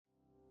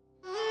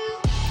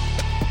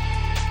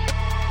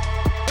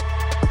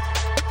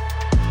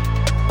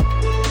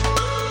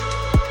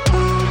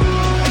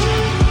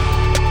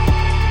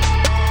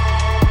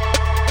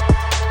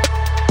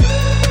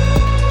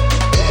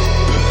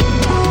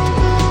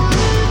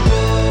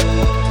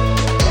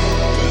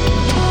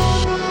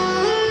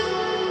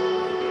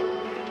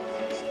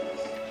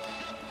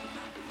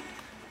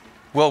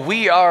Well,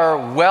 we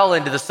are well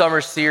into the summer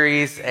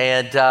series,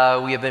 and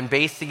we have been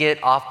basing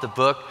it off the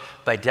book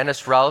by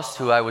Dennis Rouse,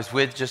 who I was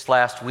with just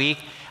last week.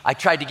 I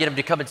tried to get him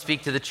to come and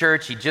speak to the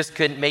church. He just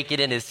couldn't make it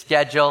in his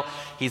schedule.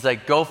 He's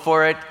like, go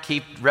for it,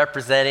 keep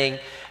representing.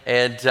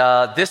 And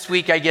this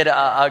week I get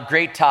a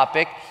great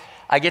topic.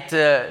 I get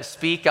to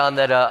speak on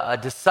that a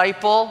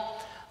disciple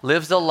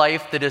lives a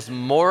life that is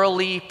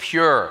morally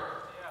pure.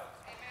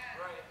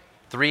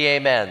 Three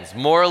amens.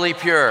 Morally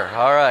pure.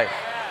 All right.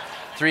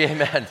 Three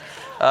amens.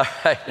 All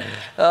right.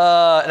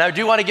 And I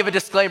do want to give a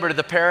disclaimer to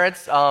the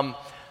parents. I'm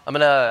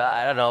going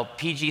to,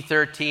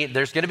 PG-13.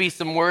 There's going to be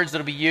some words that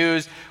will be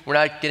used. We're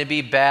not going to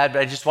be bad,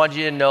 but I just want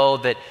you to know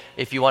that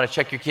if you want to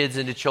check your kids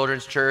into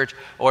children's church,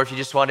 or if you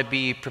just want to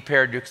be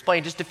prepared to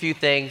explain just a few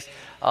things,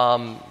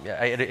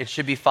 it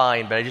should be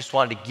fine, but I just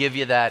wanted to give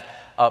you that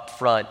up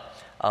front.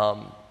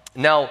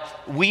 Now,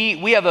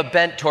 we have a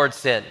bent towards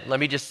sin. Let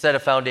me just set a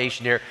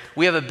foundation here.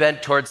 We have a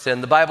bent towards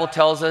sin. The Bible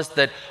tells us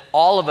that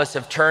all of us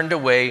have turned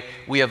away.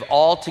 We have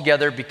all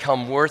together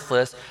become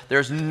worthless.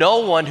 There's no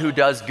one who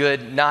does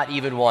good, not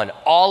even one.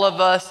 All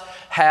of us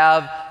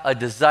have a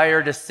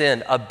desire to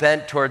sin, a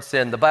bent towards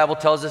sin. The Bible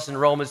tells us in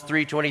Romans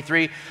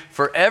 3:23,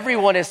 for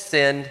everyone has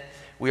sinned.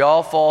 We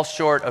all fall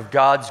short of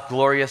God's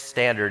glorious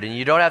standard. And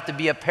you don't have to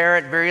be a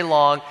parent very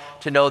long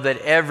to know that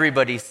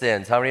everybody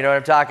sins. How many know what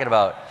I'm talking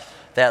about?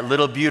 That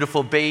little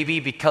beautiful baby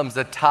becomes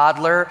a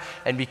toddler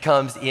and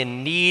becomes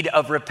in need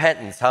of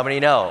repentance. How many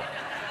know?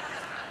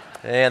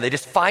 And they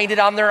just find it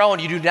on their own.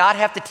 You do not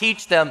have to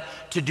teach them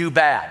to do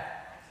bad.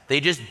 They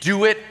just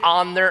do it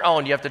on their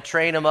own. You have to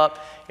train them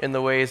up in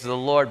the ways of the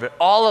Lord. But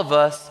all of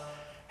us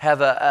have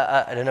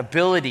an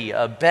ability,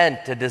 a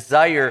bent, a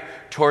desire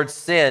towards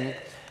sin.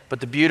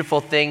 But the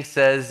beautiful thing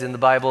says in the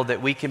Bible that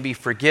we can be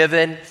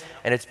forgiven,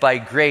 and it's by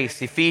grace.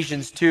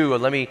 Ephesians 2,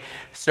 let me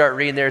start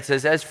reading there. It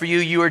says, as for you,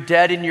 you are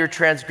dead in your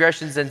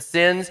transgressions and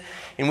sins,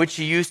 in which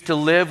you used to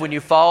live when you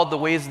followed the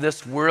ways of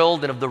this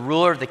world and of the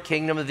ruler of the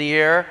kingdom of the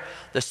air,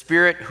 the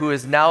spirit who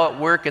is now at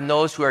work in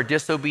those who are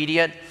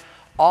disobedient.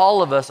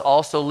 All of us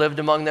also lived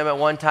among them at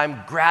one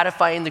time,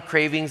 gratifying the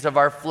cravings of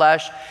our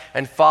flesh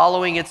and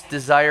following its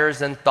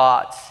desires and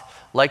thoughts.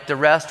 Like the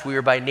rest, we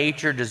were by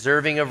nature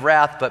deserving of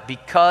wrath, but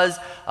because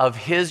of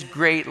his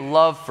great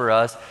love for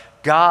us,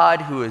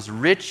 God, who is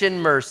rich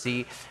in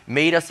mercy,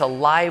 made us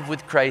alive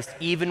with Christ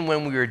even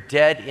when we were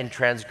dead in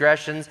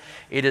transgressions.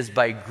 It is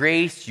by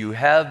grace you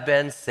have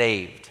been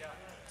saved.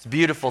 It's a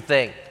beautiful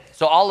thing.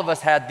 So all of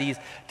us had these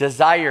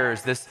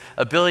desires, this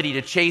ability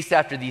to chase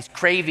after these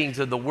cravings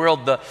of the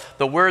world.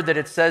 The word that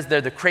it says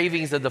there, the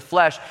cravings of the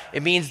flesh,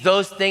 it means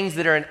those things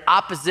that are in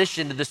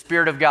opposition to the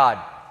Spirit of God.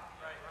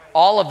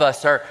 All of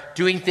us are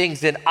doing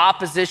things in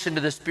opposition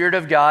to the Spirit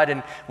of God,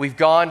 and we've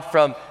gone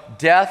from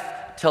death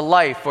to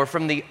life, or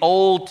from the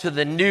old to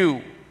the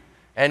new.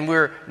 And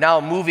we're now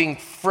moving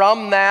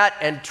from that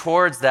and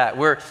towards that.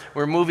 We're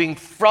moving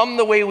from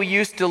the way we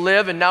used to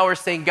live, and now we're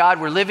saying, God,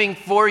 we're living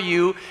for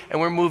you, and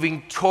we're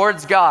moving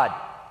towards God.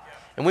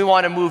 And we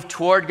want to move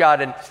toward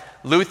God. And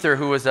Luther,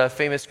 who was a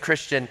famous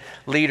Christian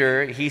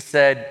leader, he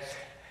said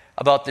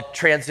about the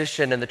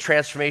transition and the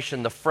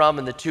transformation, the from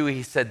and the to,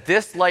 he said,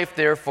 this life,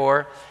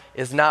 therefore,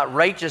 is not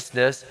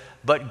righteousness,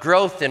 but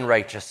growth in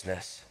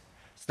righteousness.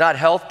 It's not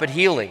health, but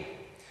healing.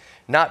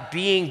 Not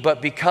being, but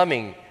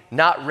becoming.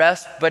 Not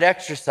rest, but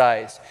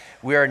exercise.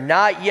 We are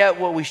not yet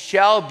what we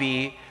shall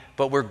be,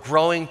 but we're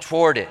growing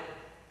toward it.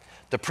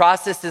 The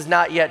process is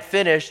not yet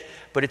finished,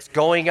 but it's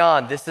going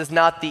on. This is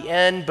not the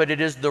end, but it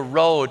is the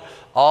road.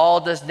 All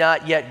does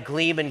not yet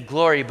gleam in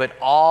glory, but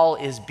all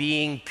is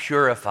being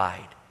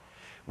purified.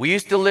 We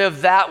used to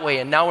live that way,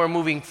 and now we're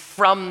moving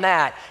from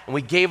that, and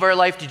we gave our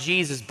life to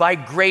Jesus. By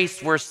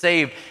grace, we're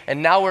saved,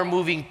 and now we're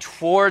moving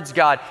towards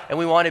God, and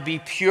we want to be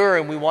pure,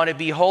 and we want to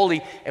be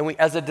holy, and we,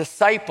 as a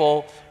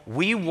disciple,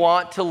 we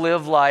want to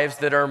live lives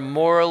that are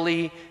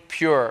morally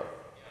pure.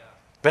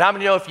 But how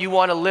many know if you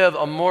want to live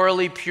a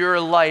morally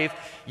pure life,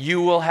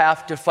 you will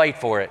have to fight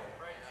for it?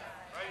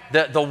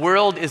 The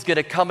world is going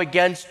to come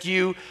against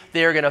you.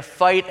 They're going to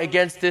fight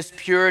against this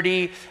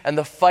purity, and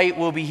the fight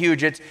will be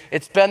huge.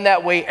 It's been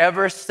that way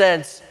ever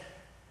since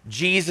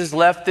Jesus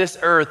left this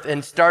earth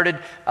and started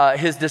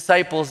his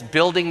disciples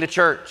building the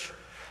church.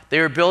 They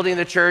were building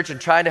the church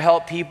and trying to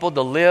help people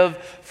to live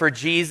for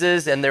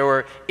Jesus, and there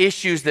were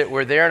issues that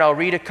were there. And I'll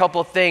read a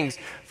couple things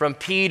from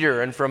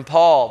Peter and from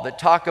Paul that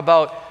talk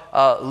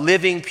about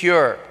living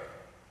pure.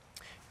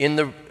 In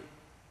the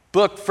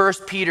book 1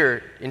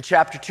 Peter in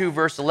chapter 2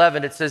 verse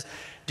 11, it says,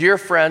 dear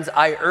friends,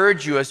 I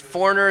urge you as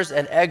foreigners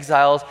and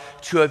exiles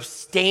to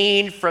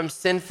abstain from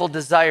sinful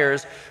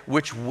desires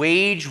which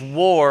wage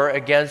war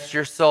against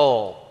your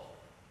soul.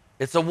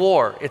 It's a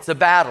war. It's a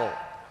battle.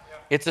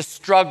 It's a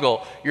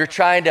struggle. You're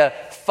trying to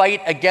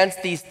fight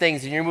against these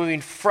things, and you're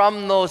moving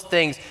from those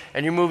things,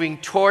 and you're moving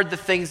toward the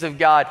things of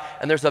God,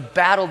 and there's a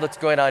battle that's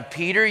going on.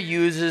 Peter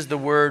uses the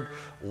word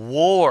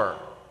war.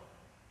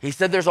 He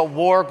said there's a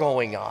war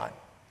going on.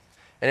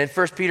 And in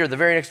 1 Peter, the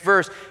very next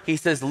verse, he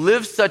says,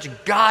 live such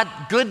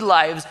good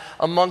lives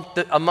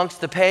amongst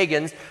the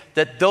pagans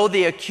that though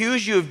they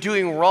accuse you of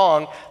doing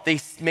wrong, they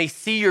may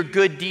see your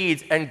good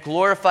deeds and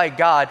glorify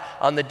God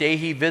on the day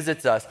he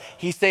visits us.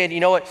 He's saying, you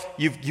know what,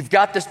 you've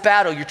got this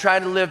battle. You're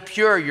trying to live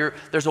pure.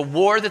 There's a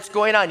war that's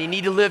going on. You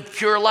need to live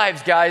pure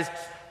lives, guys.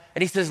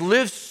 And he says,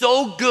 live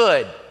so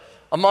good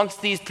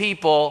amongst these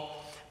people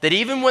that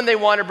even when they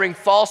want to bring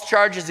false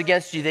charges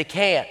against you, they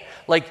can't.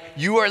 Like,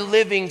 you are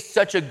living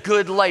such a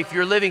good life.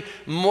 You're living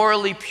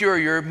morally pure.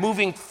 You're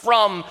moving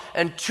from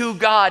and to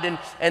God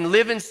and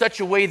live in such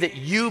a way that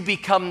you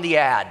become the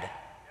ad.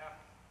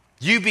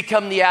 You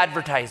become the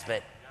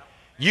advertisement.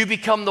 You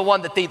become the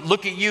one that they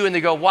look at you and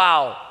they go,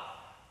 wow,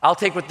 I'll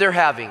take what they're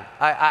having.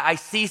 I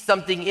see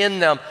something in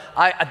them.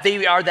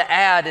 They are the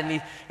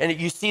ad,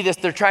 and you see this.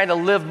 They're trying to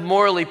live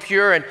morally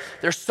pure, and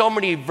there's so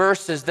many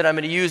verses that I'm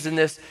going to use in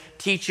this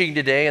teaching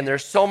today, and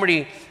there's so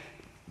many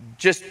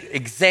just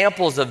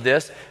examples of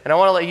this, and I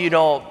want to let you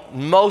know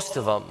most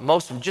of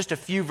them, just a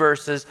few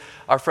verses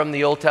are from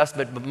the Old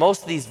Testament, but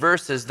most of these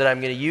verses that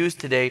I'm going to use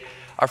today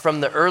are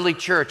from the early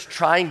church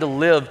trying to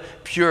live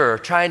pure,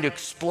 trying to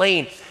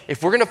explain,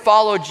 if we're going to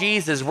follow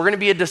Jesus, we're going to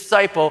be a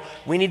disciple,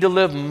 we need to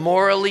live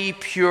morally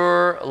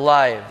pure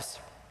lives.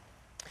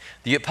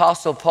 The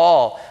Apostle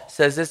Paul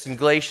says this in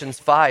Galatians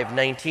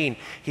 5:19.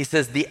 He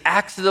says, the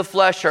acts of the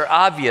flesh are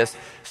obvious,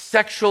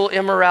 sexual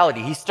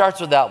immorality. He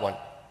starts with that one.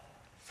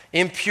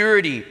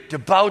 Impurity,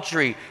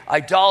 debauchery,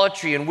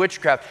 idolatry and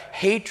witchcraft,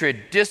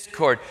 hatred,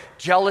 discord,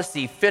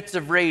 jealousy, fits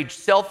of rage,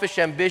 selfish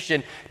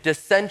ambition,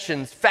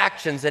 dissensions,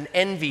 factions, and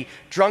envy,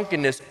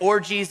 drunkenness,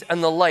 orgies,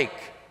 and the like.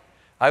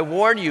 I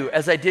warn you,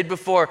 as I did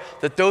before,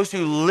 that those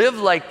who live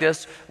like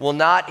this will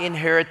not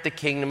inherit the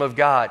kingdom of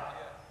God.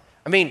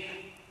 I mean,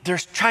 they're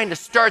trying to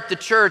start the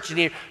church, and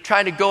they're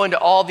trying to go into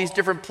all these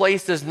different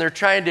places, and they're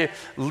trying to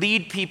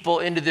lead people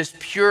into this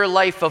pure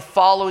life of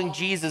following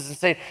Jesus and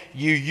saying,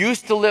 you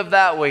used to live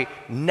that way,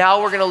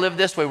 now we're going to live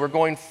this way. We're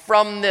going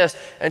from this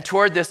and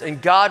toward this,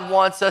 and God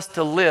wants us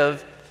to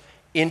live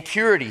in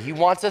purity. He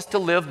wants us to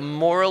live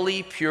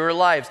morally pure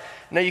lives.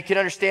 Now you can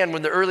understand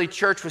when the early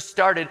church was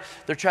started,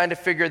 they're trying to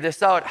figure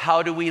this out.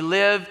 How do we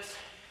live?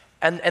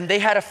 And they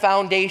had a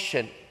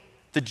foundation.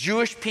 The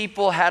Jewish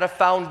people had a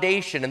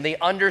foundation, and they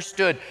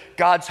understood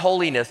God's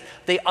holiness.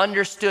 They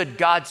understood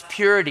God's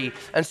purity.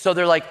 And so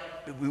they're like,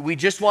 we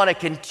just want to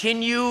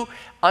continue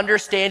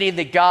understanding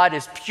that God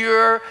is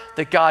pure,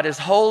 that God is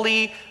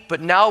holy,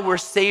 but now we're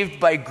saved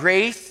by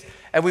grace,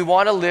 and we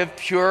want to live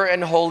pure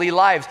and holy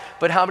lives.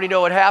 But how many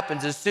know what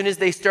happens? As soon as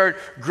they start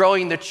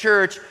growing the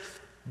church,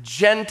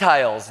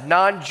 Gentiles,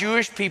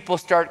 non-Jewish people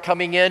start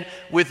coming in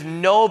with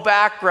no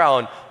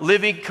background,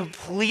 living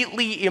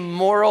completely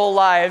immoral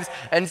lives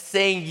and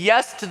saying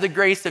yes to the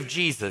grace of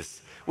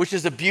Jesus, which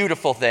is a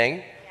beautiful thing.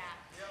 Yeah.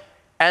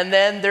 And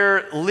then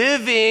they're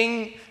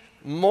living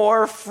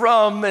more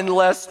from and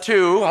less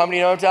to. How many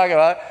know what I'm talking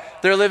about?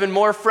 They're living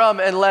more from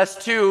and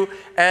less to.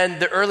 And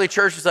the early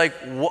church was like,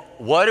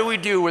 what do we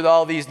do with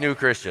all these new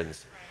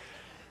Christians?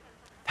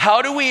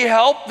 How do we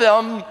help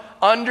them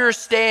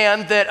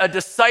understand that a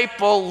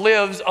disciple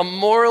lives a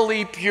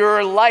morally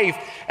pure life,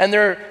 and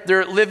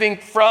they're living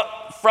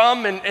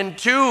from and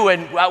to,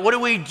 and what do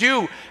we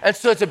do? And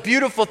so it's a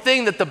beautiful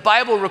thing that the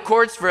Bible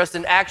records for us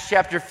in Acts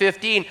chapter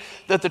 15,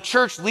 that the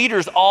church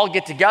leaders all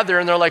get together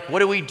and they're like, what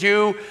do we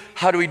do?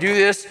 How do we do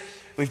this?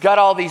 We've got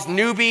all these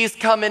newbies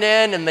coming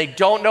in and they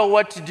don't know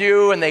what to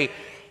do, and they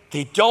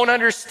don't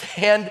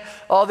understand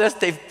all this.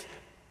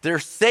 They're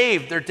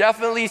saved. They're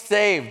definitely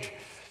saved.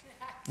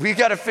 We've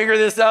got to figure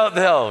this out,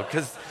 though,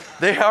 because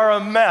they are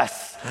a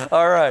mess.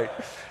 All right.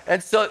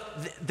 And so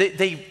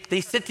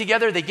they sit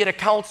together, they get a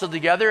council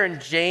together,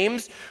 and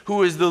James,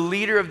 who is the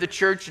leader of the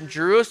church in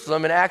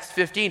Jerusalem, in Acts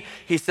 15,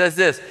 he says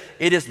this,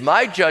 it is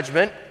my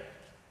judgment,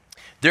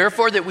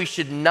 therefore, that we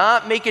should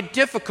not make it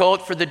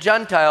difficult for the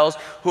Gentiles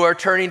who are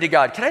turning to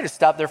God. Can I just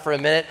stop there for a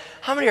minute?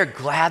 How many are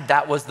glad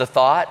that was the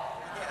thought?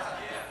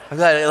 I'm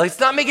glad. Let's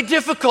not make it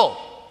difficult.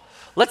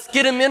 Let's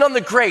get them in on the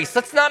grace.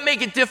 Let's not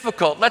make it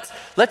difficult.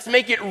 Let's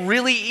make it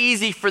really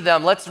easy for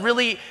them. Let's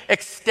really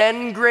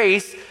extend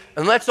grace,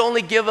 and let's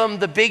only give them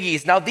the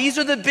biggies. Now, these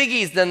are the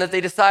biggies then that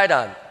they decide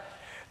on.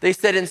 They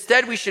said,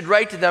 instead, we should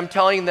write to them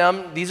telling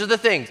them, these are the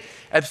things.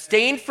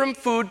 Abstain from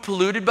food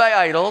polluted by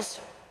idols.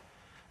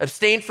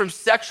 Abstain from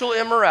sexual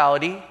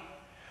immorality,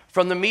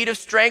 from the meat of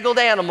strangled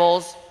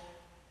animals,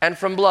 and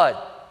from blood.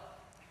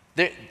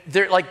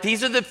 They're like,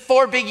 these are the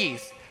four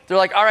biggies. They're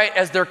like, all right,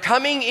 as they're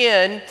coming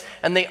in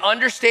and they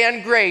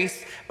understand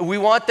grace, we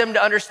want them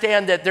to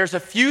understand that there's a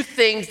few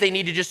things they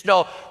need to just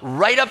know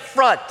right up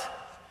front.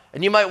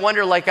 And you might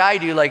wonder, like I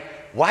do, like,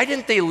 why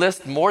didn't they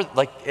list more?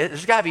 Like,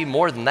 there's got to be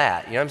more than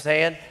that. You know what I'm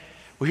saying?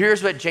 Well,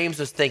 here's what James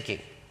was thinking.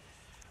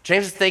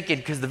 James is thinking,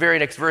 because the very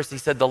next verse, he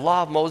said, the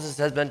law of Moses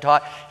has been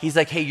taught. He's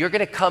like, hey, you're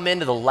going to come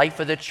into the life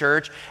of the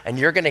church, and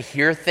you're going to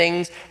hear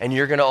things, and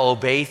you're going to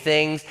obey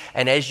things.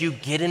 And as you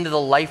get into the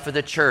life of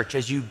the church,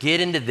 as you get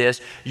into this,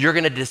 you're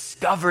going to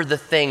discover the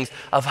things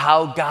of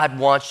how God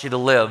wants you to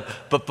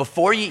live. But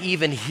before you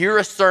even hear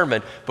a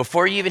sermon,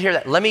 before you even hear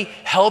that, let me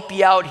help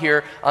you out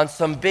here on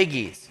some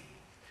biggies.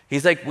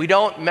 He's like, we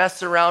don't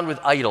mess around with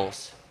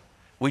idols.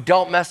 We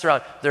don't mess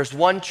around. There's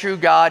one true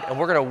God, and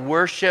we're going to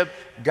worship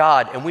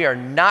God. And we are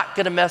not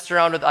going to mess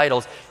around with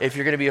idols if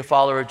you're going to be a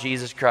follower of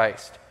Jesus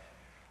Christ.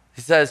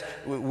 He says,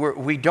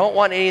 we don't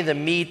want any of the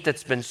meat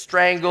that's been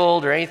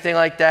strangled or anything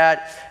like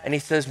that. And he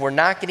says, we're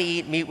not going to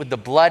eat meat with the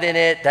blood in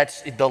it.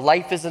 The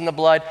life is in the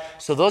blood.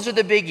 So those are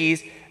the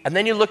biggies. And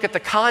then you look at the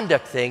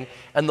conduct thing,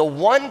 and the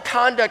one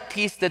conduct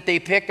piece that they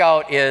pick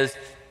out is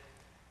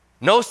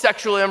no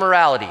sexual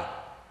immorality.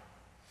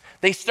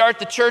 They start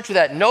the church with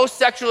that, no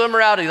sexual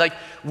immorality. Like,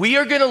 we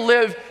are going to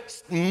live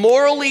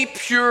morally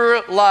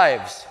pure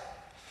lives.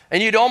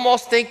 And you'd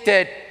almost think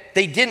that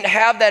they didn't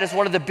have that as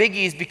one of the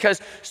biggies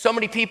because so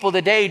many people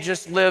today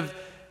just live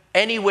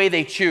any way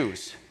they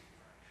choose.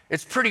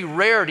 It's pretty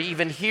rare to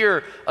even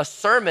hear a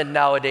sermon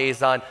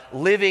nowadays on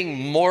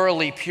living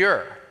morally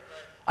pure.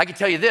 I can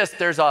tell you this,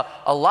 there's a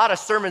lot of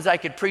sermons I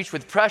could preach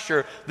with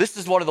pressure. This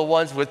is one of the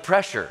ones with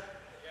pressure.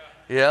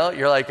 You know,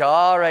 you're like,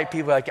 all right,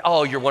 people are like,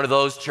 oh, you're one of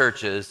those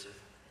churches.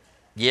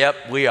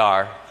 Yep, we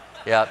are.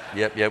 Yep,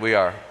 we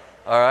are.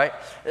 All right?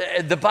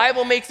 The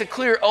Bible makes it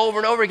clear over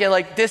and over again,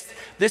 like this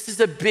is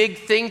a big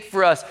thing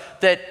for us,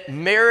 that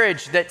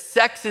marriage, that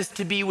sex is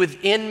to be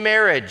within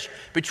marriage,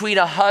 between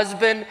a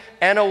husband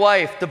and a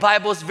wife. The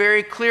Bible is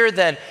very clear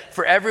then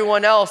for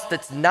everyone else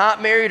that's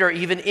not married or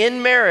even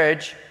in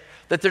marriage,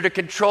 that they're to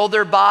control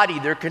their body,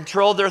 they're to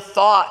control their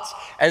thoughts,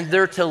 and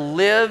they're to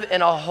live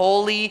in a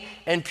holy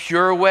and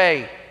pure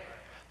way.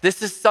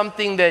 This is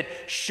something that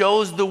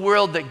shows the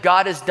world that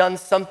God has done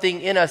something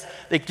in us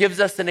that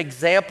gives us an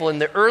example. And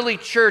the early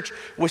church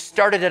was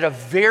started at a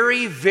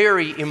very,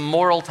 very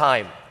immoral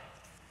time.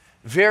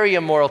 Very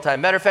immoral time.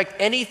 Matter of fact,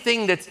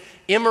 anything that's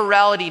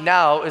immorality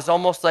now is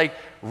almost like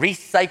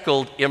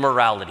recycled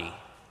immorality.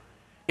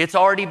 It's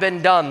already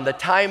been done. The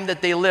time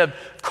that they lived,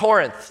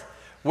 Corinth,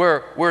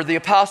 where the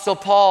Apostle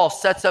Paul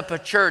sets up a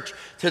church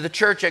to the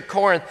church at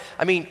Corinth.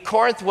 I mean,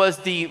 Corinth was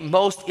the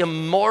most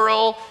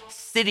immoral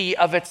city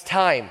of its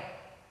time.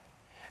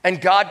 And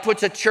God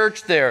puts a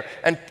church there,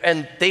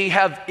 and they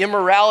have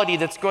immorality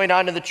that's going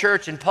on in the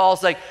church. And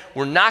Paul's like,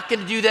 we're not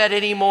going to do that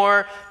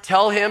anymore.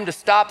 Tell him to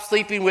stop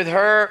sleeping with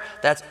her.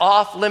 That's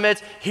off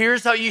limits.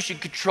 Here's how you should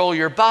control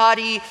your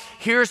body.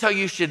 Here's how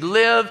you should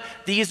live.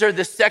 These are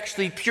the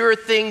sexually pure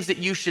things that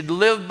you should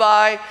live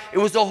by. It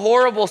was a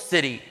horrible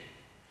city.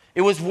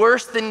 It was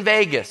worse than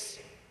Vegas.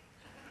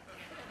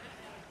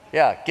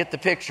 Yeah, get the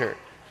picture.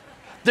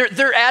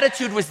 Their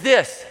attitude was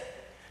this: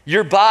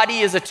 your body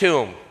is a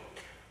tomb.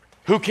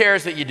 Who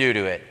cares what you do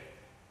to it?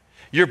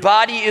 Your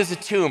body is a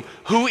tomb.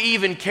 Who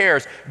even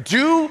cares?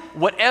 Do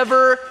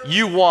whatever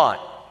you want.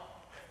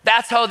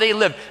 That's how they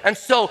live. And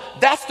so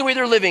that's the way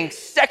they're living,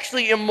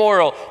 sexually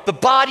immoral. The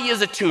body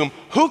is a tomb.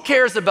 Who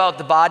cares about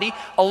the body?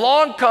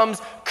 Along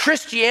comes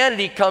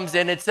Christianity, comes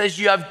in and says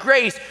you have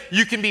grace,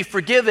 you can be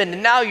forgiven,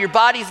 and now your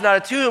body's not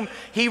a tomb.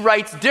 He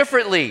writes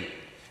differently.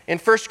 In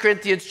 1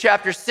 Corinthians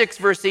chapter 6,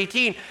 verse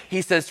 18,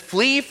 he says,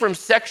 flee from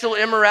sexual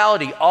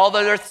immorality. All the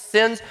other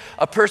sins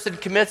a person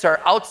commits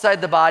are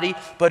outside the body,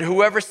 but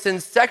whoever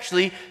sins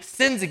sexually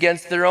sins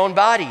against their own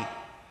body.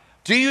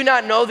 Do you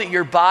not know that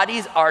your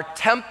bodies are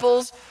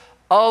temples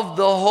of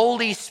the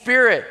Holy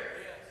Spirit?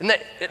 And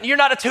that you're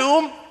not a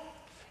tomb?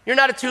 You're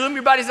not a tomb.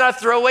 Your body's not a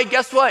throwaway.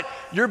 Guess what?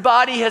 Your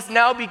body has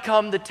now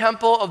become the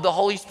temple of the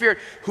Holy Spirit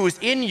who is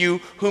in you,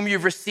 whom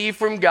you've received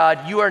from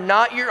God. You are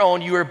not your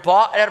own. You are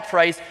bought at a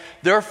price.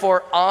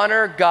 Therefore,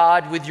 honor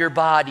God with your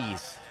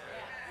bodies.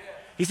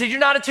 He said, you're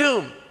not a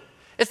tomb.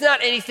 It's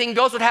not anything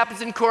goes. What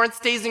happens in Corinth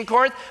stays in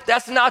Corinth.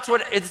 It's not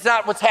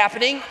what's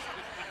happening.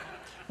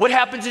 What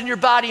happens in your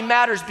body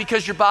matters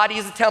because your body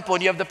is a temple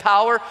and you have the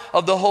power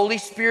of the Holy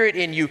Spirit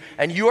in you,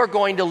 and you are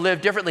going to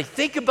live differently.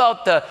 Think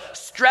about the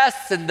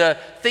stress and the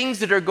things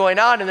that are going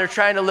on, and they're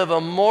trying to live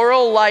a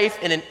moral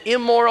life in an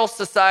immoral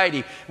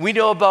society. We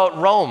know about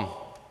Rome.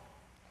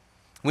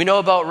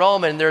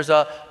 And there's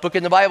a book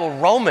in the Bible,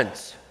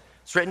 Romans.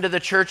 It's written to the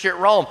church at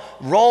Rome.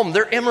 Rome,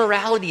 their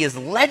immorality is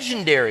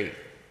legendary.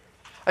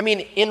 I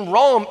mean, in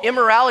Rome,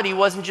 immorality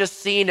wasn't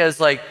just seen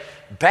as like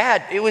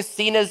bad, it was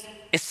seen as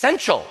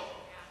essential.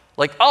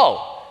 Like,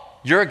 oh,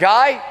 you're a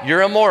guy,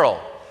 you're immoral.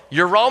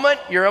 You're Roman,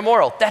 you're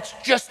immoral. That's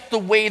just the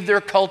way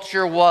their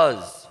culture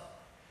was.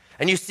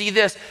 And you see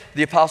this,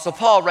 the Apostle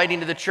Paul writing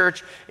to the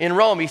church in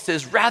Rome, he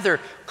says, rather,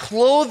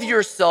 clothe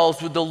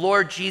yourselves with the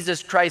Lord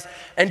Jesus Christ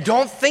and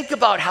don't think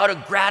about how to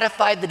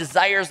gratify the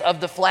desires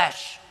of the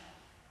flesh.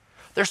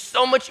 There's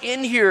so much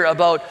in here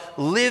about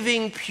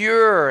living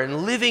pure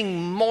and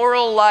living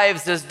moral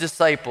lives as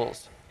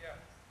disciples.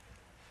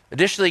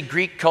 Additionally,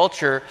 Greek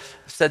culture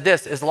said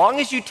this: as long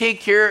as you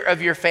take care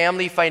of your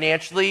family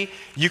financially,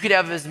 you could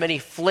have as many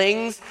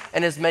flings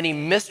and as many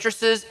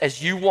mistresses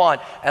as you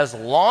want, as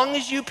long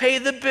as you pay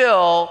the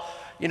bill,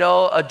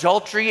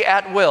 adultery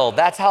at will.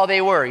 That's how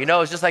they were.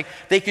 It's just like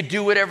they could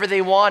do whatever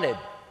they wanted.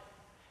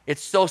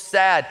 It's so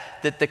sad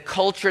that the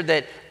culture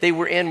that they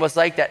were in was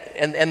like that.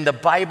 And the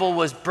Bible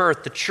was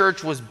birthed, the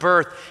church was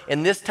birthed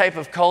in this type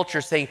of culture,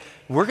 saying,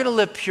 we're going to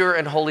live pure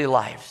and holy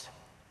lives.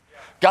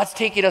 God's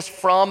taking us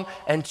from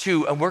and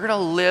to, and we're going to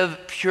live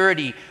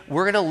purity.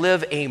 We're going to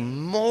live a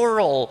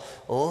moral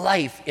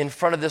life in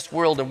front of this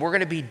world, and we're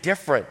going to be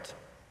different.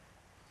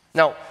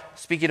 Now,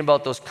 speaking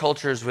about those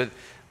cultures with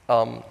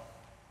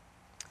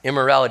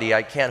immorality,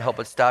 I can't help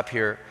but stop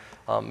here.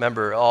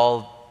 Remember,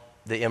 all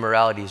the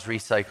immorality is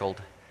recycled.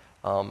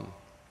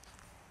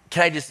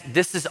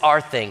 This is our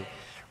thing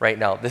right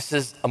now. This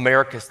is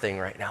America's thing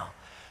right now.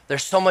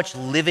 There's so much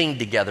living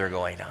together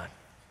going on,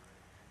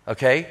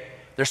 okay?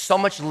 There's so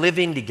much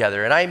living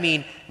together, and I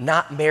mean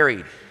not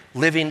married,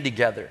 living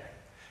together.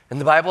 And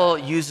the Bible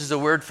uses a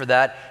word for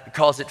that. It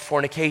calls it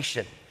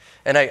fornication.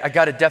 And I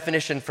got a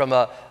definition from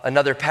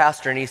another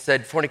pastor, and he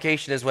said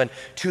fornication is when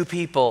two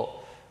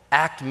people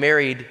act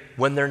married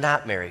when they're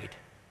not married,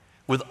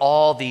 with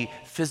all the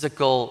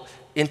physical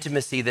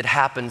intimacy that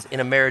happens in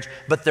a marriage,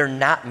 but they're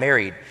not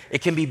married.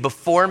 It can be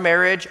before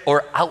marriage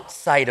or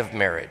outside of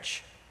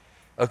marriage,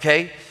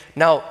 okay?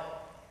 Now,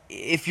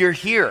 if you're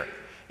here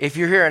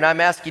and I'm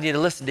asking you to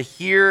listen, to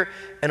hear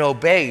and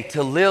obey,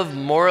 to live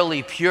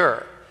morally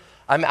pure,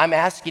 I'm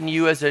asking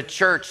you as a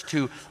church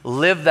to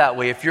live that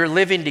way. If you're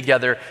living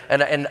together,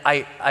 and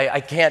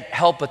I can't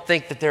help but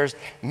think that there's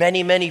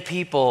many, many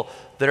people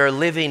that are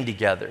living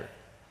together.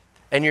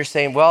 And you're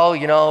saying, well,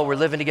 we're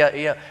living together.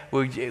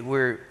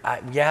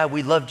 Yeah,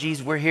 we love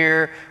Jesus. We're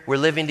here. We're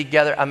living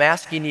together. I'm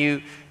asking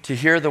you to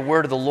hear the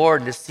word of the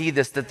Lord and to see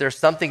this, that there's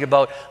something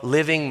about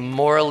living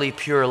morally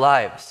pure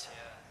lives.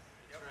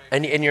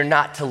 And you're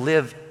not to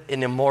live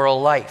an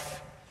immoral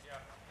life.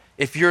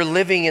 If you're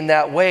living in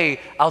that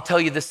way, I'll tell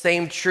you the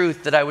same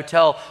truth that I would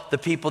tell the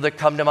people that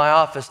come to my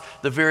office.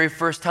 The very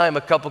first time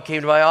a couple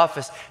came to my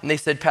office and they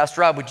said, Pastor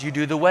Rob, would you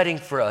do the wedding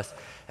for us?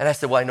 And I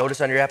said, well, I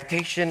noticed on your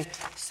application,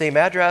 same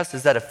address.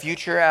 Is that a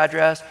future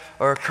address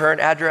or a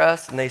current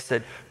address? And they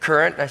said,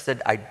 current. And I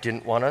said, I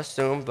didn't want to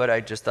assume, but I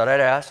just thought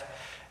I'd ask.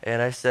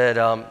 And I said,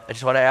 I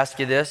just want to ask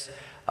you this.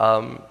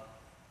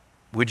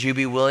 Would you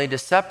be willing to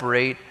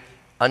separate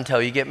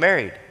until you get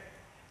married?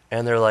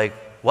 And they're like,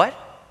 what?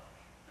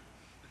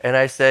 And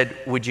I said,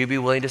 would you be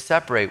willing to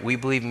separate? We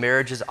believe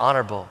marriage is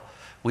honorable.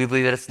 We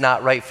believe that it's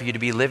not right for you to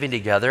be living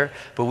together,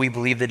 but we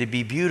believe that it'd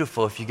be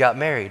beautiful if you got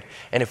married.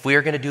 And if we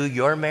are going to do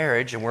your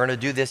marriage, and we're going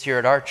to do this here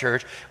at our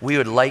church, we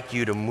would like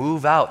you to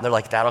move out. And they're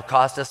like, that'll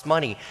cost us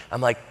money. I'm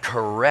like,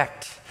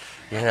 correct.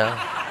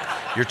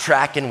 You're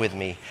tracking with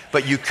me.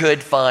 But you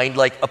could find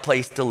like a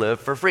place to live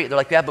for free. They're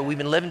like, yeah, but we've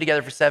been living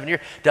together for 7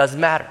 years. Doesn't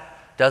matter.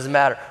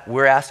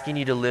 We're asking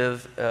you to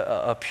live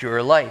a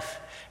pure life.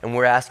 And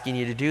we're asking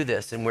you to do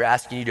this. And we're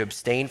asking you to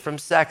abstain from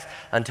sex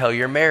until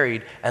you're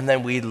married. And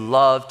then we'd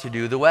love to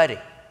do the wedding.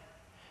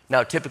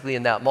 Now, typically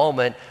in that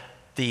moment,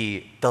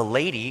 the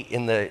lady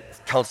in the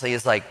counseling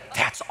is like,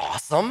 that's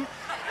awesome.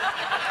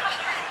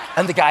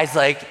 And the guy's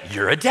like,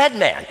 you're a dead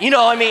man.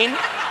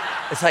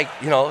 It's like,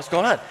 what's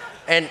going on?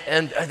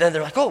 And then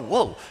they're like, oh,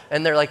 whoa.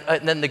 And they're like,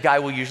 and then the guy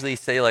will usually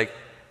say like,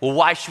 well,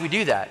 why should we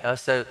do that? And I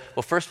said,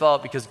 well, first of all,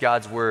 because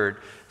God's word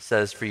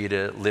says for you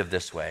to live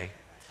this way.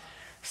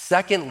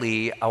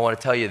 Secondly, I want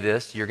to tell you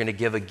this, you're going to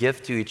give a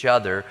gift to each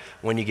other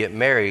when you get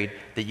married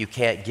that you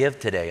can't give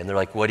today. And they're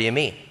like, what do you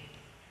mean?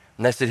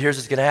 And I said, here's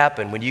what's going to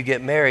happen. When you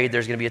get married,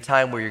 there's going to be a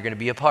time where you're going to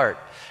be apart.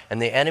 And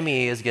the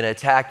enemy is going to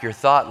attack your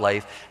thought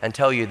life and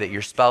tell you that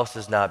your spouse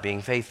is not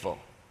being faithful.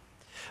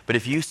 But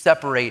if you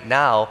separate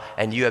now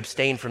and you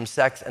abstain from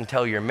sex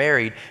until you're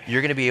married,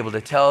 you're going to be able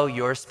to tell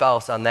your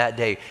spouse on that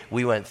day,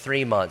 we went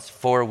 3 months,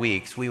 4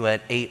 weeks, we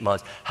went 8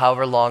 months,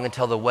 however long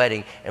until the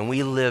wedding, and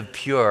we live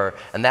pure.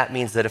 And that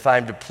means that if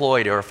I'm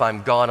deployed or if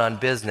I'm gone on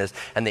business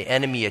and the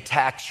enemy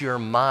attacks your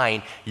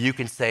mind, you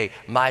can say,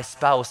 my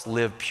spouse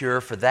lived pure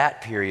for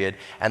that period,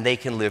 and they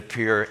can live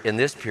pure in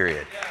this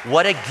period.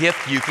 What a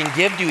gift you can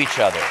give to each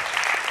other.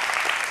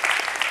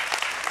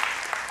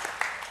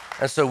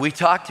 And so we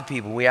talk to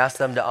people, we ask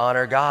them to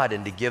honor God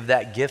and to give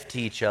that gift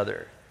to each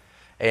other.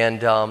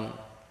 And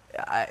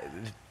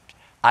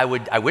I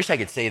wish I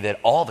could say that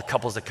all the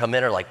couples that come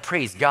in are like,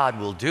 praise God,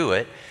 we'll do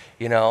it.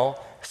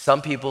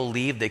 Some people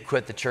leave, they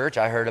quit the church.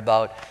 I heard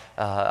about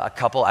a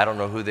couple, I don't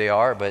know who they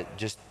are, but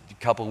just a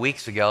couple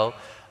weeks ago,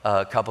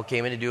 a couple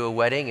came in to do a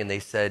wedding and they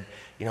said,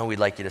 we'd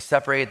like you to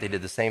separate. They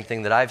did the same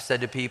thing that I've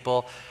said to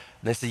people.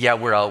 And they said, yeah,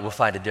 we're out, we'll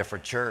find a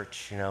different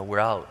church, we're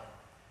out.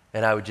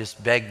 And I would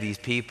just beg these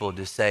people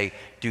to say,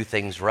 do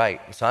things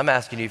right. So I'm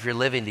asking you, if you're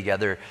living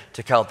together,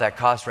 to count that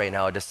cost right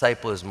now. A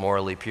disciple is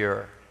morally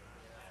pure.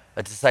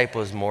 A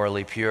disciple is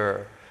morally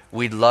pure.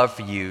 we'd love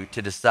for you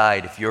to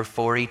decide if you're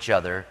for each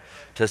other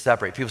to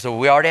separate. People say, well,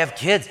 we already have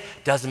kids.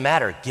 Doesn't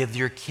matter. Give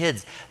your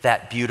kids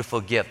that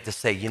beautiful gift to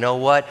say, you know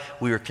what?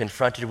 We were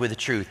confronted with the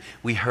truth.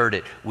 We heard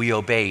it. We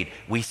obeyed.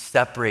 We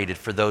separated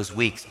for those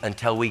weeks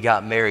until we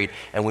got married,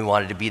 and we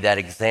wanted to be that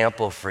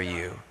example for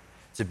you.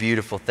 It's a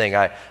beautiful thing.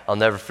 I'll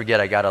never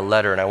forget, I got a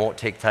letter, and I won't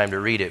take time to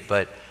read it,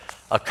 but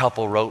a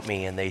couple wrote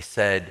me, and they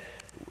said,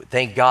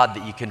 thank God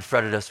that you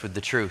confronted us with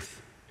the truth.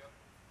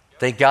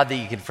 Thank God that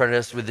you confronted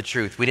us with the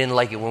truth. We didn't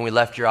like it when we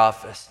left your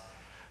office,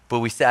 but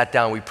we sat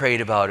down, we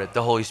prayed about it.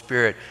 The Holy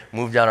Spirit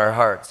moved on our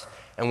hearts.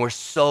 And we're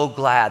so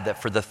glad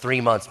that for the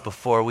 3 months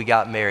before we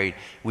got married,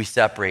 we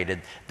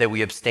separated, that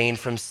we abstained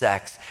from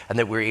sex, and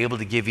that we were able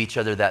to give each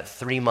other that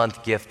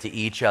 3-month gift to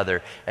each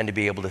other and to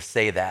be able to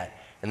say that.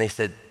 And they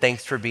said,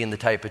 thanks for being the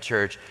type of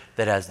church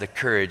that has the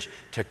courage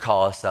to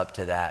call us up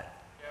to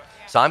that.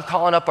 So I'm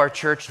calling up our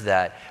church to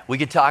that. We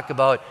could talk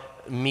about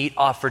meat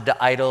offered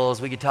to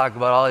idols. We could talk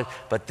about all this,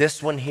 but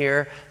this one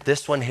here,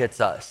 this one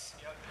hits us.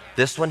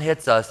 This one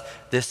hits us.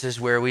 This is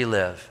where we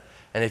live.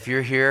 And if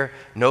you're here,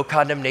 no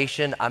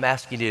condemnation. I'm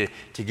asking you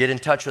to get in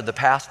touch with the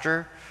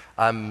pastor.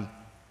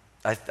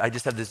 I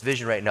just have this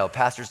vision right now.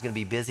 Pastor's going to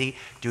be busy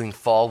doing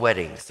fall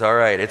weddings. All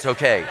right, it's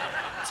okay.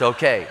 It's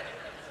okay.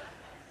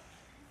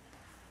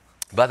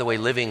 By the way,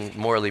 living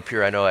morally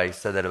pure, I know I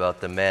said that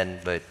about the men,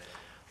 but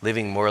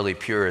living morally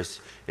pure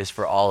is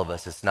for all of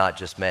us. It's not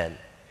just men.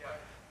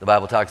 The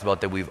Bible talks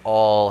about that we've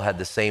all had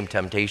the same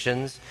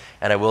temptations.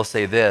 And I will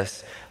say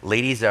this,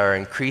 ladies are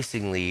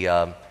increasingly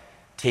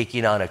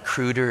taking on a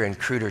cruder and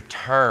cruder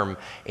term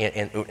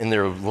in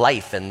their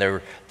life and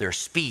their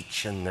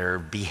speech and their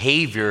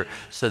behavior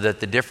so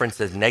that the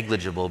difference is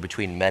negligible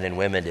between men and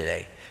women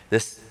today.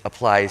 This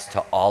applies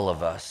to all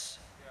of us.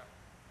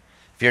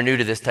 If you're new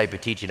to this type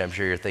of teaching, I'm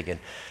sure you're thinking,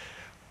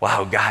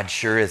 wow, God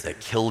sure is a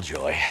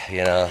killjoy,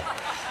 you know.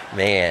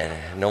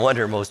 Man, no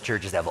wonder most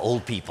churches have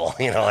old people,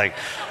 you know, like,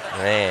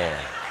 man.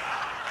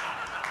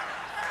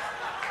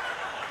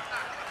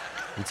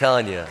 I'm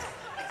telling you,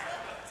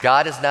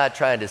 God is not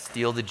trying to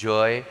steal the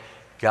joy.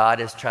 God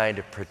is trying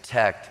to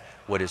protect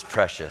what is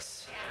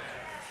precious.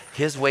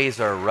 His ways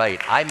are right.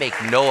 I make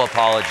no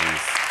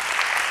apologies.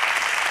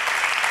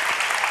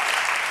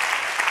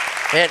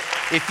 And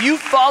if you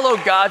follow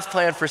God's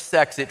plan for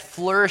sex, it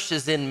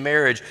flourishes in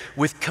marriage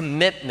with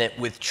commitment,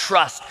 with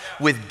trust,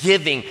 with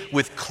giving,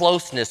 with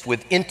closeness,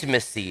 with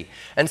intimacy.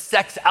 And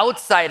sex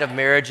outside of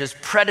marriage is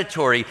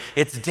predatory.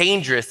 It's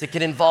dangerous. It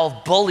can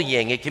involve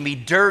bullying. It can be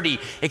dirty.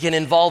 It can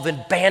involve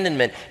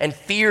abandonment and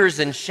fears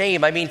and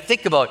shame. I mean,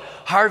 think about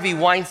Harvey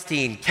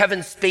Weinstein, Kevin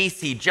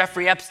Spacey,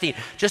 Jeffrey Epstein,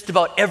 just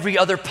about every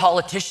other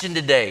politician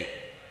today.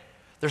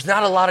 There's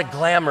not a lot of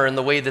glamour in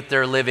the way that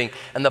they're living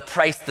and the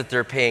price that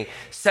they're paying.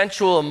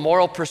 Sensual and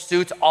moral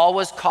pursuits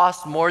always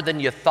cost more than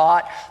you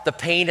thought. The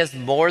pain is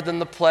more than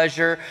the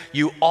pleasure.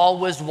 You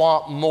always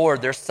want more.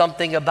 There's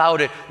something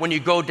about it when you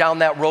go down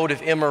that road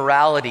of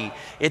immorality.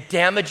 It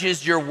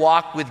damages your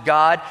walk with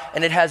God,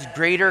 and it has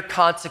greater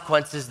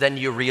consequences than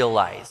you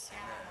realize.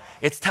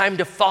 It's time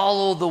to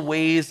follow the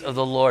ways of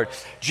the Lord.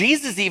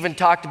 Jesus even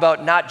talked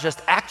about not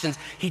just actions,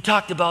 he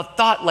talked about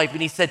thought life,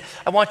 and he said,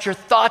 I want your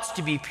thoughts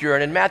to be pure.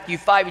 And in Matthew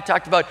 5, he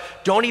talked about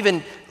don't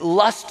even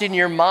lust in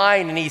your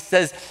mind. And he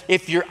says,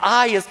 if your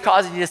eye is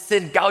causing you to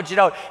sin, gouge it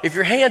out. If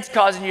your hand's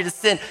causing you to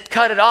sin,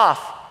 cut it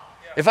off.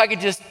 If I could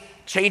just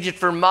change it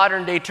for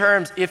modern day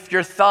terms, if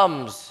your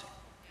thumbs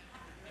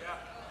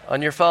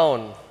on your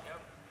phone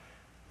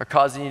are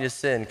causing you to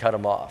sin, cut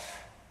them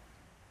off.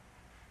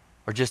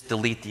 Or just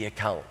delete the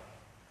account.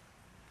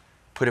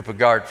 Put up a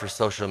guard for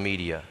social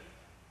media.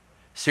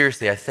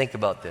 Seriously, I think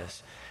about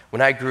this.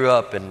 When I grew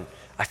up, and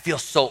I feel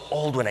so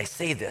old when I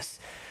say this,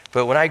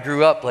 but when I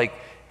grew up, like,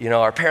 you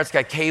know, our parents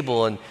got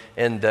cable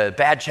and the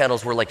bad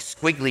channels were like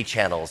squiggly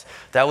channels.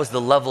 That was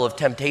the level of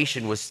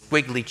temptation, was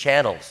squiggly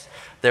channels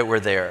that were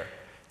there.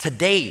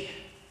 Today,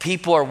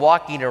 people are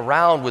walking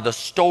around with a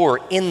store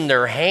in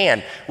their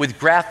hand with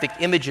graphic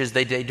images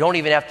they don't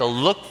even have to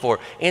look for.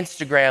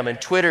 Instagram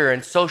and Twitter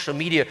and social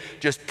media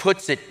just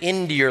puts it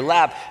into your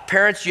lap.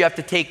 Parents, you have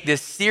to take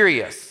this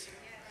serious.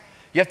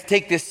 You have to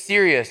take this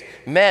serious.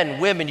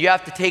 Men, women, you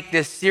have to take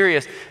this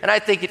serious. And I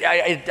think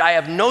I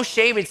have no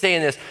shame in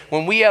saying this.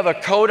 When we have a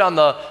code on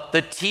the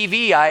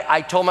TV,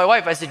 I told my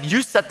wife, I said,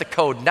 you set the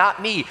code, not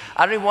me.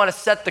 I don't even want to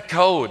set the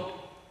code.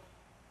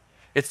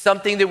 It's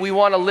something that we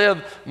want to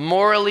live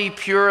morally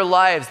pure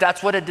lives.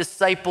 That's what a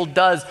disciple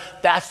does.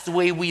 That's the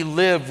way we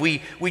live.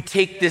 We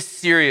take this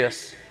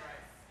serious.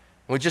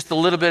 With just a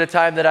little bit of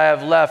time that I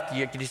have left,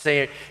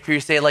 you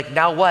say, like,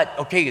 now what?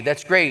 Okay,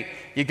 that's great.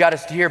 You got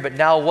us to here, but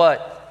now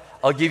what?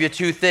 I'll give you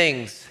 2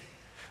 things.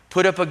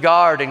 Put up a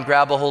guard and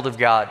grab a hold of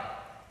God.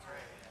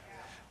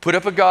 Put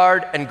up a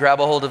guard and grab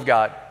a hold of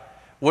God.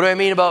 What do I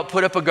mean about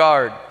put up a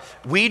guard?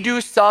 We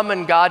do some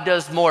and God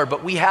does more,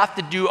 but we have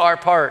to do our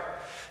part.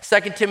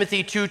 2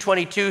 Timothy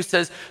 2:22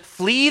 says,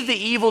 flee the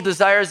evil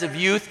desires of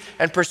youth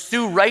and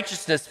pursue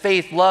righteousness,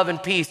 faith, love,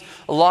 and peace,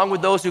 along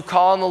with those who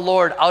call on the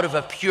Lord out of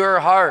a pure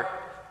heart.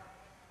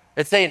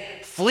 It's saying,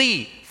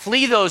 flee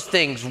those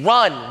things,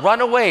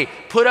 run away,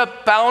 put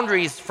up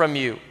boundaries from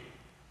you.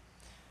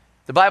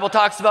 The Bible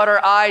talks about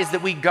our eyes,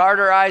 that we guard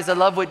our eyes. I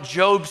love what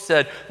Job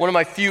said, one of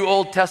my few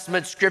Old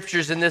Testament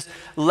scriptures in this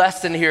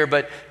lesson here,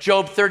 but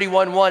Job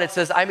 31:1, it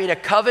says, I made a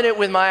covenant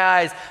with my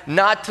eyes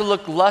not to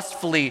look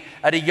lustfully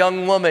at a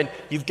young woman.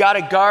 You've got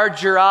to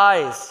guard your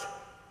eyes.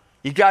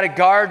 You've got to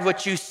guard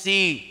what you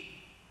see.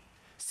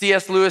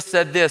 C.S. Lewis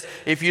said this,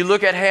 if you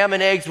look at ham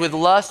and eggs with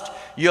lust,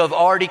 you have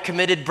already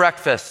committed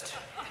breakfast.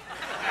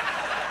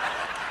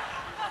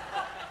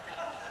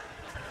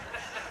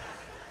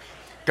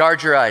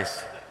 Guard your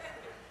eyes.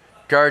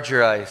 Guard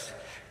your eyes.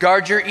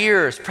 Guard your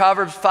ears.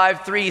 Proverbs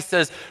 5:3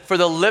 says, for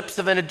the lips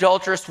of an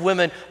adulterous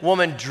woman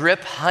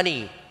drip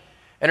honey,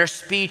 and her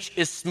speech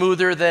is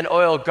smoother than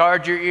oil.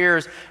 Guard your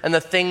ears and the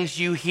things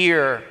you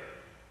hear.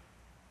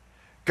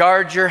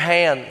 Guard your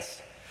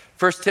hands.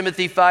 1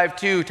 Timothy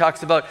 5:2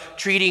 talks about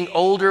treating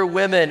older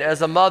women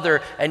as a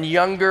mother and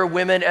younger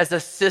women as a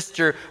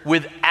sister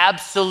with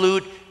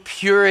absolute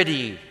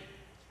purity.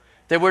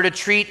 They were to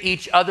treat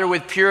each other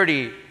with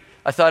purity.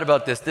 I thought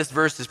about this. This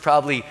verse is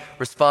probably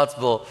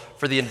responsible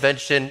for the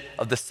invention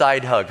of the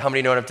side hug. How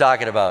many know what I'm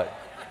talking about?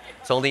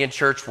 It's only in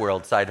church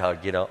world, side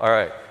hug, you know. All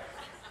right.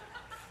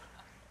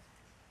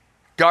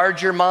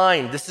 Guard your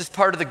mind. This is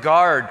part of the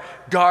guard.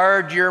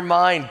 Guard your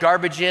mind.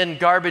 Garbage in,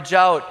 garbage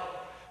out.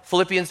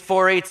 Philippians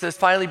 4:8 says,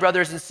 finally,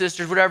 brothers and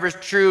sisters, whatever is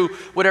true,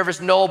 whatever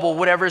is noble,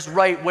 whatever is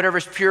right, whatever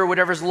is pure,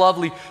 whatever is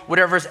lovely,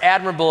 whatever is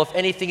admirable, if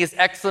anything is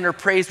excellent or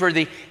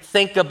praiseworthy,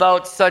 think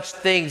about such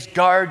things.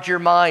 Guard your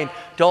mind.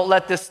 Don't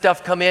let this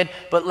stuff come in,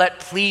 but let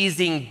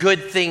pleasing,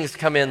 good things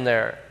come in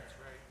there.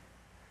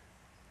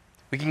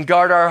 We can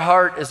guard our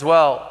heart as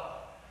well.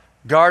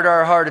 Guard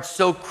our heart. It's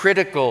so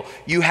critical.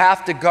 You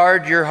have to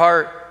guard your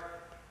heart.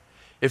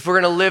 If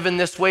we're going to live in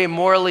this way,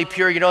 morally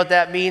pure, you know what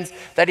that means?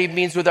 That even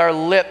means with our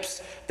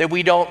lips, that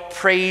we don't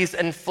praise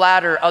and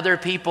flatter other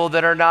people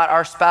that are not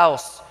our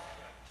spouse.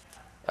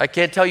 I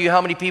can't tell you how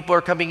many people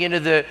are coming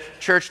into the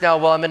church now,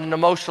 well, I'm in an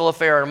emotional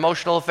affair.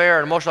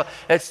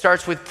 It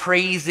starts with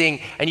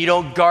praising, and you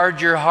don't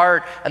guard your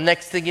heart, and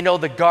next thing you know,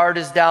 the guard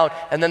is down,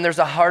 and then there's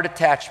a heart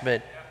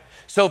attachment.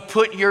 So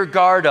put your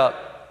guard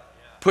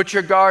up. Put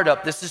your guard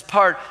up. This is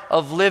part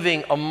of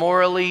living a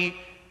morally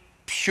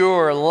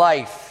pure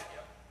life.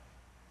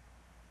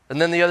 And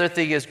then the other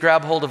thing is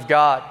grab hold of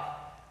God.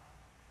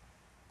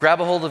 Grab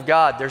a hold of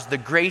God. There's the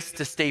grace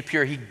to stay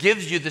pure. He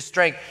gives you the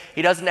strength.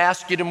 He doesn't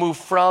ask you to move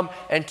from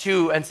and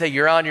to and say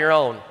you're on your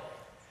own.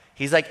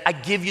 He's like, I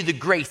give you the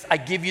grace. I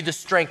give you the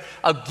strength.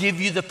 I'll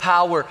give you the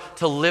power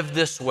to live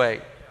this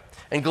way.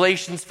 And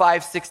Galatians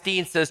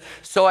 5:16 says,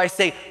 so I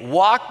say,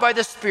 walk by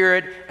the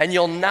Spirit and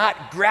you'll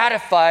not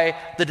gratify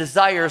the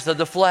desires of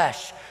the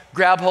flesh.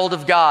 Grab hold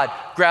of God.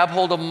 Grab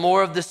hold of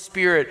more of the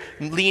Spirit.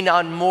 Lean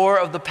on more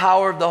of the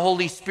power of the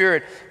Holy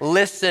Spirit.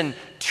 Listen,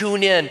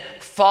 tune in,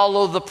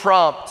 follow the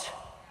prompt.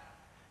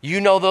 You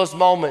know those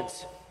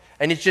moments.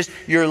 And it's just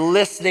you're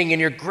listening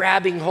and you're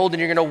grabbing hold and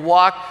you're going to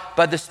walk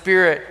by the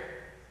Spirit.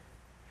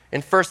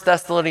 In 1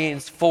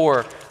 Thessalonians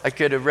 4, I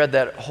could have read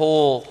that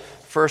whole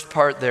first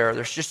part there.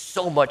 There's just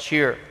so much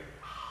here.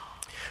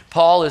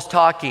 Paul is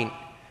talking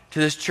to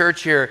this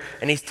church here,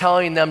 and he's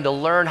telling them to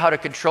learn how to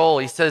control.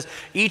 He says,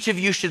 each of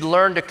you should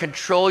learn to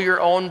control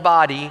your own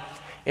body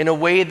in a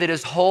way that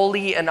is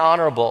holy and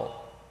honorable.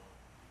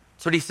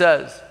 That's what he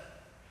says.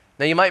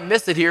 Now you might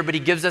miss it here, but he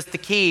gives us the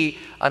key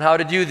on how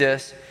to do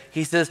this.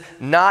 He says,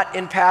 not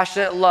in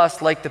passionate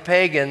lust like the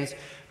pagans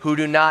who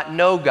do not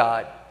know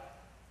God.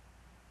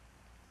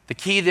 The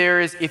key there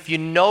is if you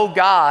know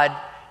God,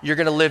 you're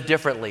going to live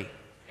differently.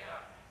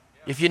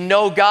 If you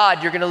know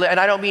God, you're going to live, and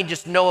I don't mean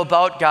just know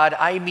about God,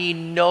 I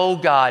mean know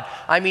God.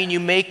 I mean you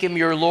make him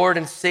your Lord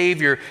and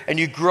Savior, and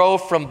you grow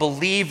from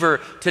believer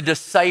to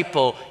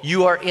disciple.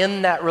 You are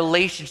in that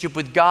relationship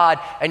with God,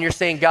 and you're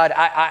saying, God,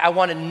 I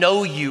want to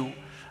know you.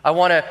 I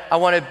want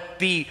to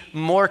be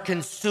more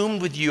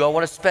consumed with you. I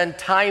want to spend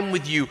time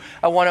with you.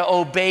 I want to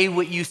obey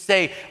what you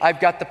say.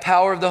 I've got the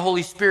power of the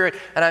Holy Spirit,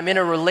 and I'm in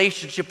a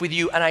relationship with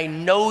you, and I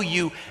know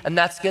you, and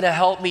that's going to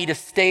help me to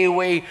stay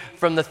away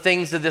from the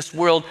things of this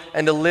world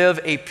and to live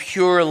a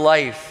pure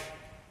life.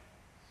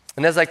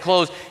 And as I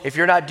close, if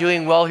you're not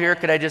doing well here,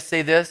 could I just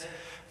say this?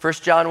 1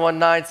 John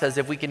 1:9 says,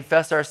 if we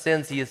confess our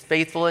sins, he is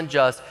faithful and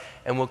just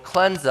and will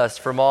cleanse us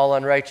from all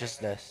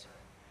unrighteousness.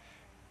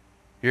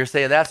 You're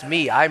saying, that's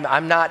me.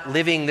 I'm not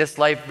living this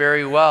life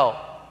very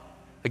well.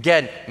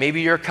 Again,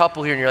 maybe you're a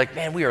couple here and you're like,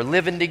 man, we are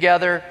living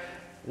together.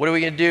 What are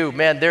we going to do?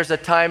 Man, there's a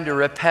time to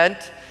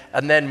repent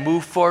and then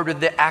move forward with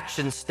the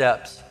action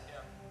steps.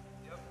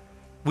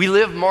 We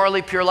live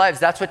morally pure lives.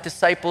 That's what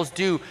disciples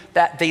do.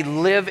 That they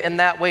live in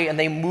that way and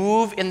they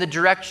move in the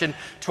direction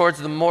towards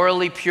the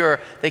morally pure.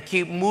 They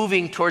keep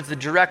moving towards the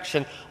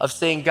direction of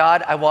saying,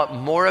 God, I want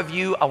more of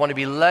you. I want to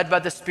be led by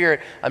the Spirit.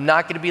 I'm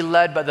not going to be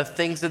led by the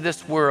things of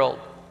this world.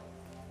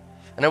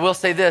 And I will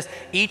say this,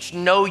 each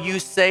no you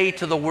say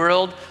to the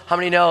world, how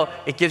many know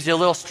it gives you a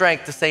little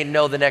strength to say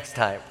no the next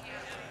time?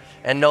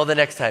 And no the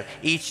next time.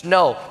 Each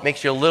no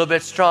makes you a little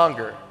bit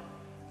stronger.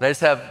 And I just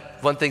have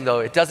one thing though,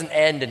 it doesn't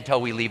end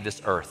until we leave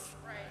this earth.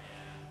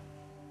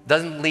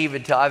 Doesn't leave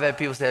until, I've had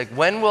people say, like,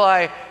 when will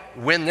I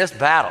win this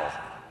battle?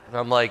 And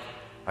I'm like,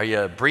 are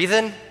you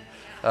breathing?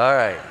 All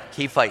right,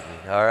 keep fighting,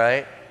 all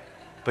right?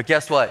 But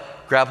guess what?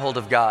 Grab hold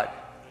of God.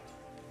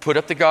 Put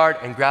up the guard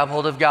and grab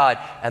hold of God.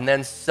 And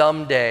then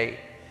someday,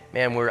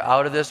 man, we're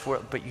out of this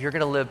world, but you're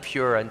going to live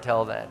pure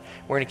until then.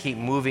 We're going to keep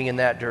moving in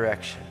that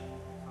direction.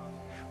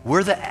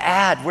 We're the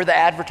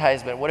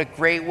advertisement. What a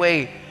great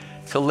way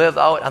to live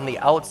out on the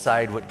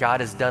outside what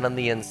God has done on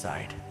the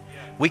inside.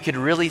 We could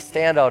really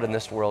stand out in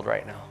this world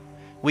right now.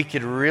 We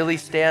could really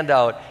stand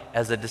out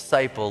as a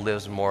disciple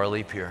lives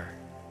morally pure.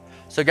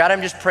 So God,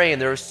 I'm just praying.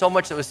 There was so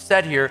much that was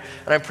said here,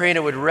 and I'm praying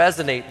it would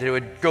resonate, that it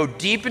would go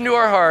deep into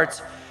our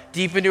hearts,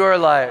 deep into our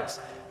lives.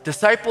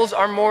 Disciples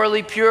are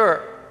morally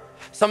pure.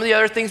 Some of the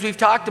other things we've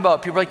talked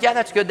about, people are like, yeah,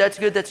 that's good, that's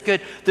good, that's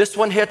good. This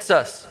one hits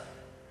us.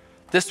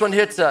 This one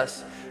hits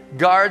us.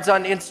 Guards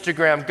on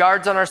Instagram,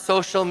 guards on our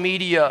social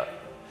media.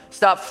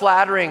 Stop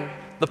flattering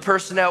the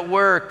person at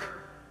work.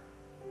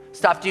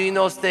 Stop doing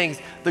those things.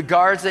 The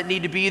guards that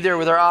need to be there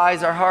with our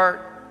eyes, our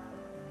heart.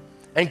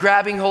 And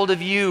grabbing hold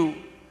of you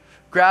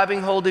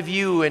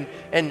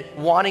and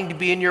wanting to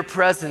be in your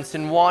presence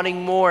and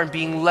wanting more and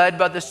being led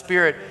by the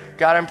Spirit.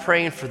 God, I'm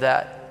praying for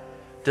that.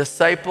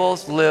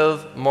 Disciples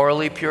live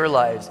morally pure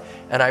lives.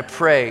 And I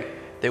pray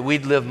that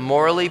we'd live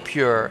morally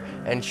pure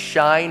and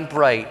shine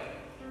bright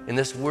in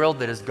this world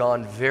that has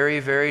gone very,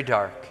 very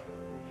dark.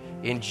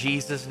 In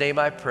Jesus' name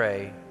I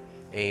pray,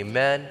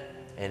 amen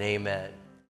and amen.